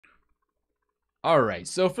All right,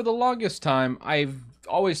 so for the longest time, I've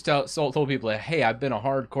always told people that, hey, I've been a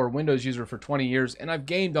hardcore Windows user for 20 years and I've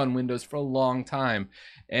gamed on Windows for a long time.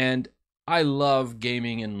 And I love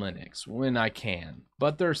gaming in Linux when I can.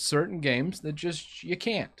 But there are certain games that just you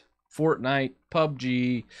can't. Fortnite,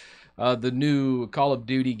 PUBG, the new Call of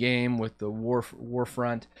Duty game with the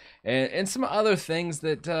Warfront, and some other things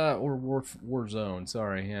that, or Warzone,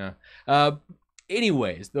 sorry, yeah. Uh,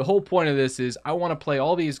 Anyways, the whole point of this is I want to play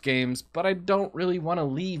all these games, but I don't really want to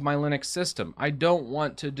leave my Linux system. I don't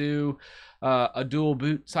want to do a dual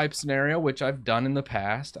boot type scenario, which I've done in the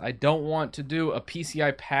past. I don't want to do a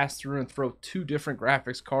PCI pass through and throw two different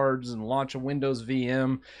graphics cards and launch a Windows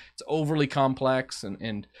VM. It's overly complex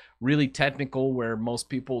and really technical, where most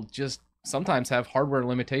people just sometimes have hardware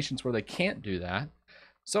limitations where they can't do that.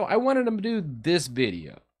 So I wanted to do this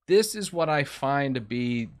video. This is what I find to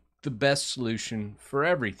be the best solution for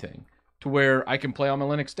everything, to where I can play on my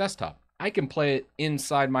Linux desktop. I can play it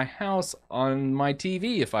inside my house on my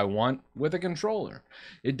TV if I want with a controller.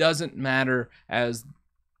 It doesn't matter, as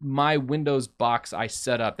my Windows box I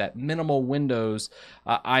set up, that minimal Windows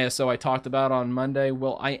ISO I talked about on Monday.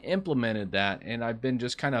 Well, I implemented that and I've been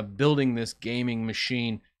just kind of building this gaming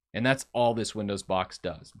machine, and that's all this Windows box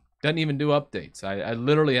does. Doesn't even do updates. I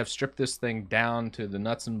literally have stripped this thing down to the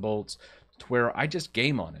nuts and bolts to where I just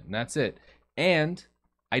game on it, and that's it. And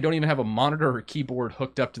I don't even have a monitor or keyboard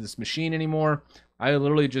hooked up to this machine anymore. I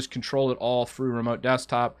literally just control it all through remote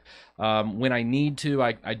desktop. When I need to,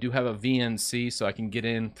 I do have a VNC, so I can get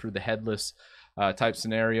in through the headless type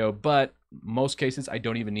scenario, but most cases I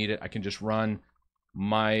don't even need it. I can just run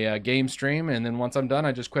my game stream, and then once I'm done,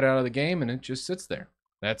 I just quit out of the game and it just sits there.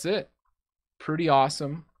 That's it. Pretty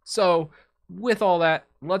awesome. So with all that,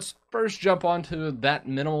 let's first jump onto that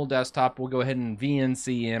minimal desktop. We'll go ahead and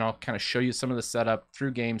VNC in. I'll kind of show you some of the setup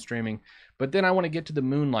through GameStreaming, but then I want to get to the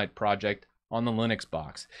Moonlight project on the Linux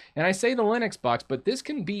box. And I say the Linux box, but this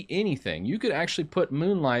can be anything. You could actually put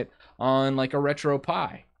Moonlight on like a Retro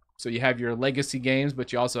Pi. So you have your legacy games,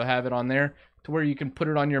 but you also have it on there to where you can put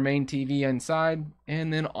it on your main TV inside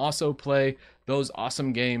and then also play those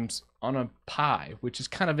awesome games on a Pi, which is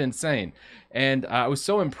kind of insane. And I was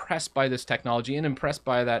so impressed by this technology and impressed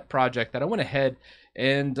by that project that I went ahead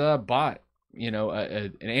and bought,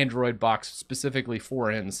 an Android box specifically for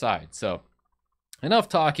inside. So enough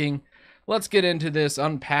talking. Let's get into this,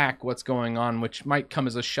 unpack what's going on, which might come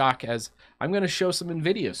as a shock, as I'm going to show some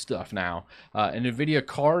nVidia stuff now. An nVidia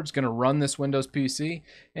card's going to run this Windows PC,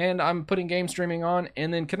 and I'm putting game streaming on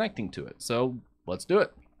and then connecting to it. So let's do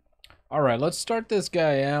it. All right, let's start this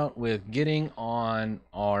guy out with getting on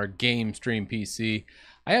our game stream PC.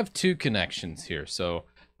 I have two connections here, so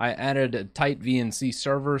I added a tight VNC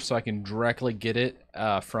server so I can directly get it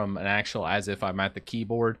from an actual, as if I'm at the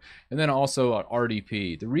keyboard, and then also an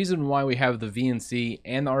RDP. The reason why we have the VNC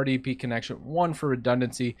and the RDP connection, one, for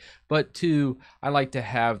redundancy, but two, I like to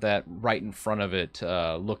have that right in front of it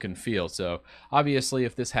look and feel. So obviously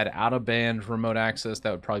if this had out-of-band remote access, that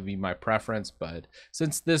would probably be my preference, but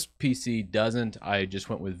since this PC doesn't, I just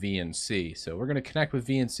went with VNC. So we're going to connect with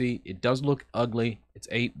VNC. It does look ugly. It's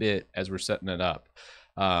 8-bit as we're setting it up.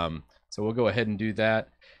 So we'll go ahead and do that.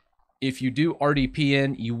 If you do RDP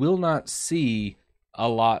in, you will not see a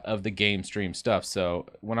lot of the game stream stuff. So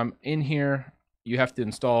when I'm in here, you have to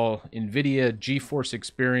install nVidia GeForce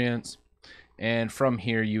Experience, and from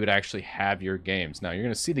here you would actually have your games. Now you're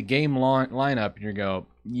going to see the game lineup and you're go,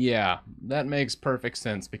 yeah, that makes perfect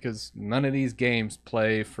sense, because none of these games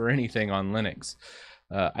play for anything on Linux.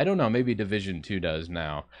 I don't know, maybe Division 2 does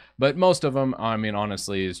now, but most of them, I mean,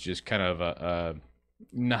 honestly, is just kind of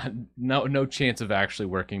no chance of actually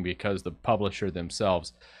working, because the publisher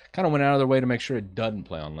themselves kind of went out of their way to make sure it doesn't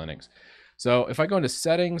play on Linux. So if I go into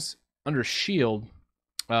settings under Shield,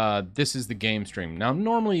 this is the game stream. Now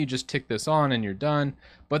normally you just tick this on and you're done,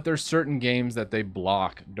 but there's certain games that they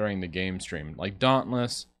block during the game stream, like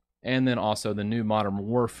Dauntless, and then also the new Modern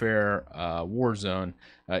Warfare Warzone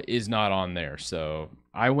is not on there. So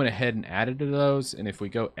I went ahead and added to those, and if we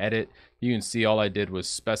go edit, you can see all I did was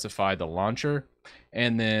specify the launcher,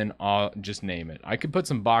 and then I'll just name it. I could put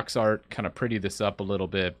some box art, kind of pretty this up a little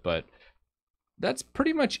bit, but that's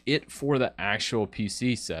pretty much it for the actual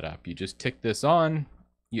PC setup. You just tick this on,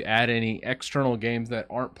 you add any external games that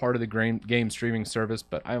aren't part of the game streaming service,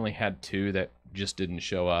 but I only had 2 that just didn't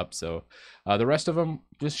show up, so the rest of them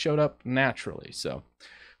just showed up naturally. So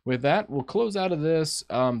with that, we'll close out of this.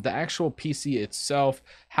 The actual PC itself,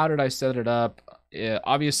 how did I set it up?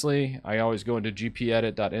 Obviously, I always go into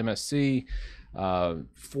gpedit.msc.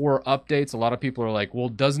 For updates, a lot of people are like, well,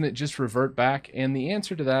 doesn't it just revert back? And the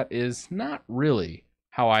answer to that is not really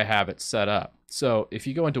how I have it set up. So if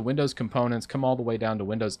you go into Windows Components, come all the way down to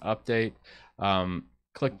Windows Update,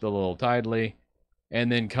 click the little tidely, and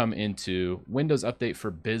then come into Windows Update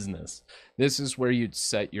for Business. This is where you'd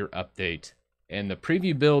set your update. And the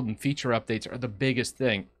preview build and feature updates are the biggest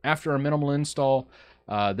thing. After a minimal install,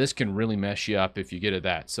 this can really mess you up if you get at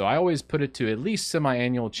that. So I always put it to at least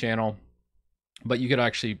semi-annual channel, but you could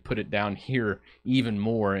actually put it down here even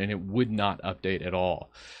more and it would not update at all.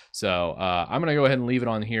 So I'm gonna go ahead and leave it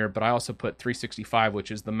on here, but I also put 365, which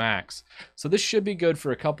is the max. So this should be good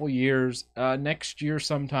for a couple years. Next year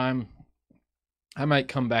sometime, I might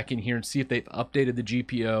come back in here and see if they've updated the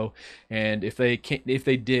GPO, and if they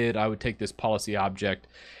did, I would take this policy object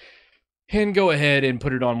and go ahead and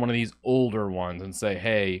put it on one of these older ones and say,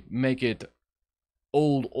 hey, make it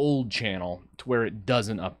old channel to where it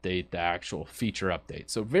doesn't update the actual feature update.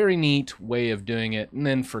 So very neat way of doing it. And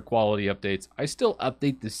then for quality updates, I still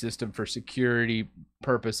update the system for security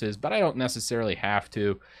purposes, but I don't necessarily have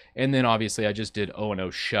to. And then obviously I just did O and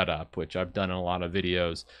O shut up, which I've done in a lot of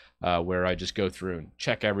videos where I just go through and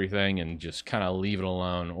check everything and just kind of leave it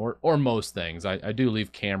alone, or most things. I do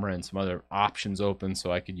leave camera and some other options open so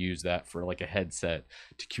I could use that for like a headset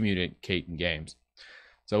to communicate in games.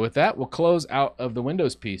 So with that, we'll close out of the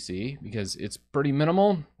Windows PC because it's pretty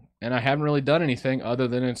minimal and I haven't really done anything other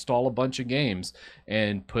than install a bunch of games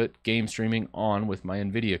and put GameStreaming on with my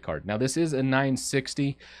nVidia card. Now this is a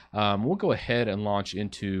 960. We'll go ahead and launch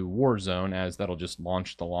into Warzone, as that'll just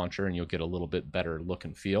launch the launcher and you'll get a little bit better look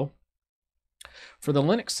and feel. For the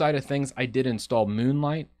Linux side of things, I did install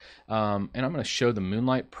Moonlight, and I'm going to show the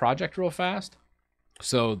Moonlight project real fast.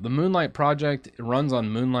 So the Moonlight project runs on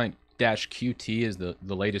Moonlight -QT is the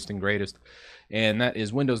latest and greatest, and that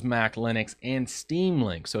is Windows, Mac, Linux, and Steam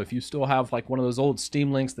Link. So if you still have like one of those old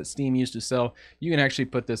Steam Links that Steam used to sell, you can actually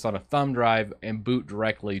put this on a thumb drive and boot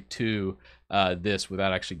directly to this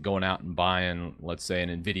without actually going out and buying, let's say, an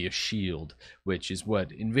nVidia Shield, which is what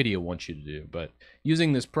nVidia wants you to do. But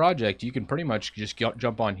using this project, you can pretty much just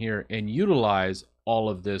jump on here and utilize all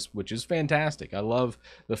of this, which is fantastic. I love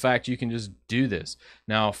the fact you can just do this.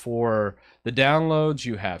 Now for the downloads,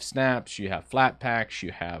 you have snaps, you have flat packs,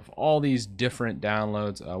 you have all these different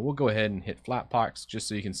downloads. We'll go ahead and hit flat packs just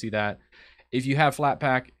so you can see that. If you have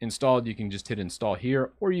Flatpak installed, you can just hit install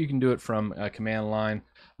here, or you can do it from a command line.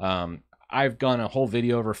 I've done a whole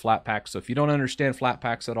video over Flatpak, so if you don't understand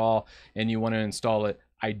Flatpaks at all and you want to install it,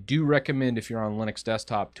 I do recommend, if you're on Linux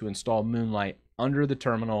desktop, to install Moonlight under the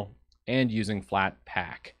terminal and using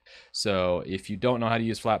Flatpak. So if you don't know how to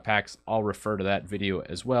use Flatpaks, I'll refer to that video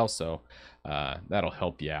as well, so that'll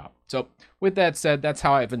help you out. So with that said, that's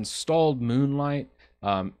how I've installed Moonlight.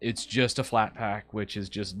 It's just a Flatpak, which is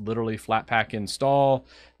just literally Flatpak install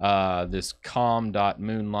this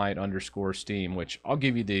com.moonlight_steam, which I'll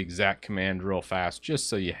give you the exact command real fast just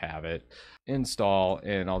so you have it. Install,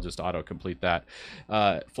 and I'll just auto complete that.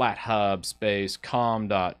 Flat hub space com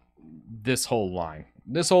dot this whole line.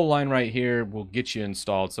 This whole line right here will get you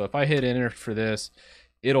installed. So if I hit enter for this,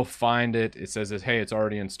 it'll find it. It says, hey, it's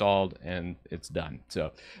already installed, and it's done.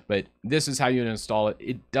 So, but this is how you install it.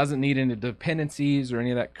 It doesn't need any dependencies or any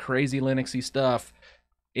of that crazy Linuxy stuff.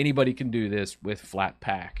 Anybody can do this with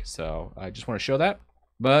Flatpak. So I just want to show that.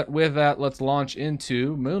 But with that, let's launch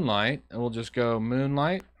into Moonlight, and we'll just go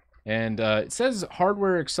Moonlight. And it says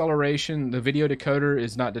hardware acceleration. The video decoder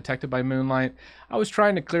is not detected by Moonlight. I was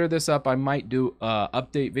trying to clear this up. I might do an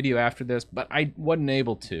update video after this, but I wasn't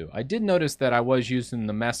able to. I did notice that I was using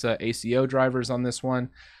the Mesa ACO drivers on this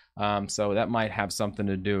one, so that might have something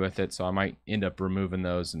to do with it. So I might end up removing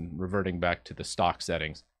those and reverting back to the stock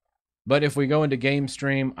settings. But if we go into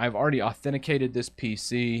GameStream, I've already authenticated this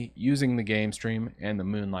PC using the GameStream and the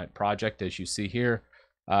Moonlight project, as you see here.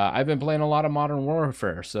 I've been playing a lot of Modern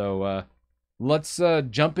Warfare, so let's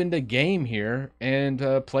jump into game here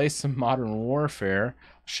and play some Modern Warfare.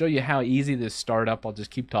 I'll show you how easy this startup. I'll just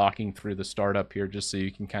keep talking through the startup here just so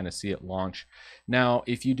you can kind of see it launch. Now,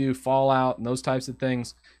 if you do Fallout and those types of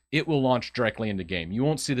things, it will launch directly into game. You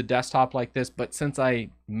won't see the desktop like this, but since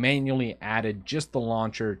I manually added just the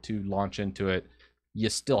launcher to launch into it, you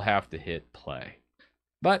still have to hit play.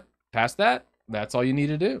 But past that, that's all you need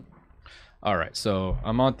to do. All right, so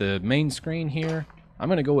I'm on the main screen here. I'm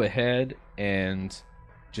gonna go ahead and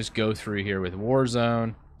just go through here with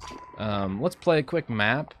Warzone. Let's play a quick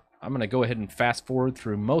map. I'm gonna go ahead and fast forward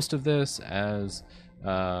through most of this as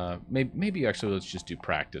maybe actually let's just do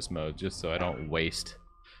practice mode just so I don't waste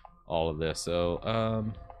all of this.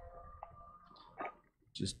 So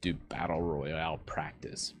just do battle royale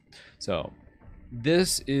practice. So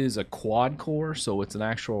This is a quad core, so it's an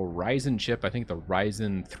actual Ryzen chip, I think the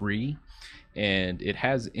Ryzen 3, and it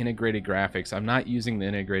has integrated graphics. I'm not using the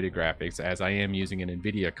integrated graphics as I am using an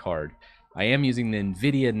nVidia card. I am using the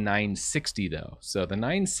nVidia 960 though. So the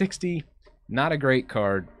 960, not a great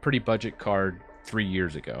card, pretty budget card 3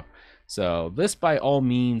 years ago. So this by all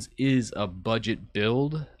means is a budget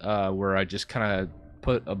build where I just kind of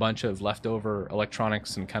put a bunch of leftover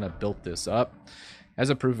electronics and kind of built this up as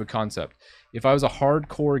a proof of concept. If I was a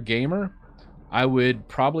hardcore gamer, I would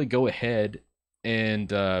probably go ahead and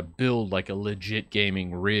build like a legit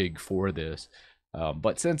gaming rig for this.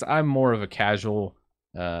 But since I'm more of a casual,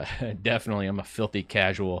 definitely I'm a filthy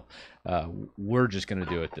casual, we're just going to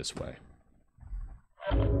do it this way.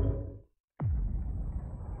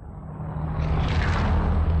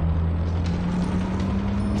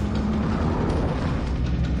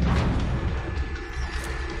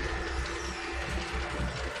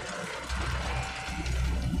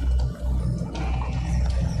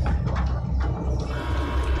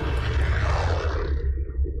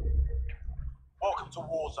 Welcome to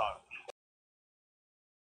Warzone.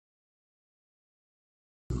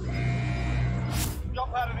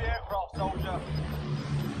 Jump out of the aircraft, soldier.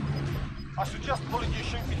 I suggest pulling your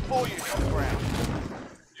chute before you hit the ground.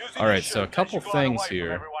 Alright, so a couple things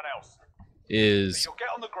here is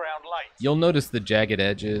you'll notice the jagged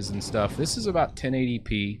edges and stuff. This is about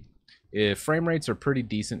 1080p. If frame rates are pretty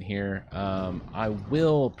decent here, I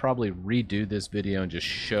will probably redo this video and just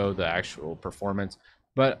show the actual performance.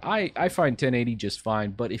 But I find 1080 just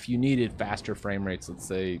fine, but if you needed faster frame rates, let's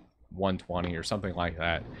say 120 or something like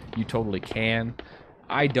that, you totally can.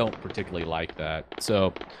 I don't particularly like that,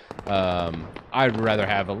 so I'd rather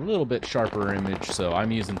have a little bit sharper image, so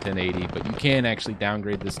I'm using 1080, but you can actually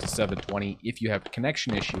downgrade this to 720. If you have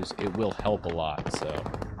connection issues, it will help a lot, so.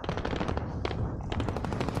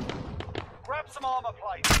 Grab some armor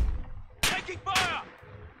plates. Taking fire!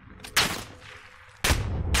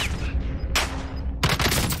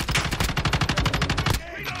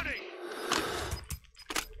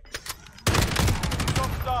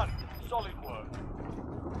 Job's done. Solid work.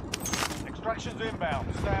 Extraction's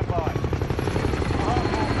inbound. Stand by.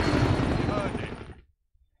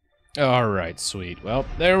 Alright, sweet. Well,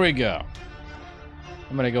 there we go.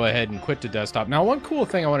 I'm going to go ahead and quit the desktop. Now, one cool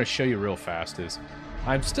thing I want to show you real fast is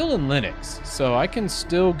I'm still in Linux, so I can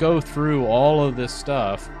still go through all of this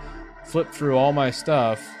stuff, flip through all my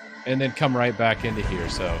stuff, and then come right back into here.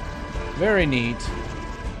 So, very neat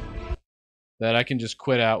that I can just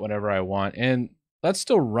quit out whenever I want. And that's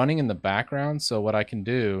still running in the background, so what I can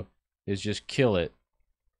do is just kill it.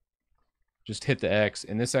 Just hit the X,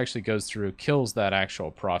 and this actually goes through, kills that actual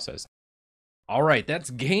process. Alright, that's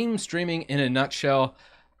game streaming in a nutshell.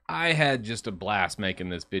 I had just a blast making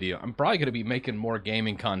this video. I'm probably going to be making more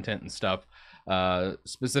gaming content and stuff,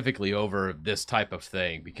 specifically over this type of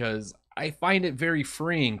thing, because I find it very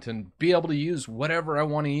freeing to be able to use whatever I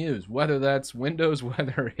want to use, whether that's Windows,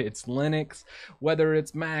 whether it's Linux, whether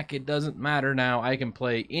it's Mac, it doesn't matter now. I can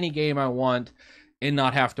play any game I want and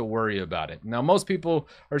not have to worry about it. Now, most people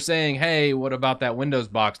are saying, hey, what about that Windows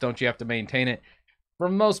box? Don't you have to maintain it? For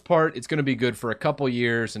the most part, it's going to be good for a couple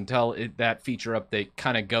years until that feature update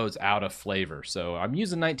kind of goes out of flavor. So I'm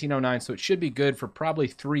using 1909, so it should be good for probably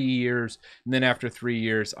 3 years. And then after 3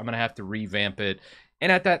 years, I'm going to have to revamp it.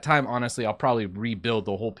 And at that time, honestly, I'll probably rebuild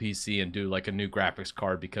the whole PC and do like a new graphics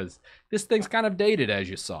card because this thing's kind of dated,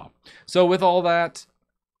 as you saw. So with all that,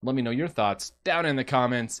 let me know your thoughts down in the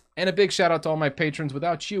comments. And a big shout out to all my patrons.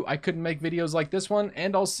 Without you, I couldn't make videos like this one.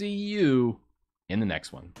 And I'll see you in the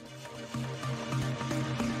next one.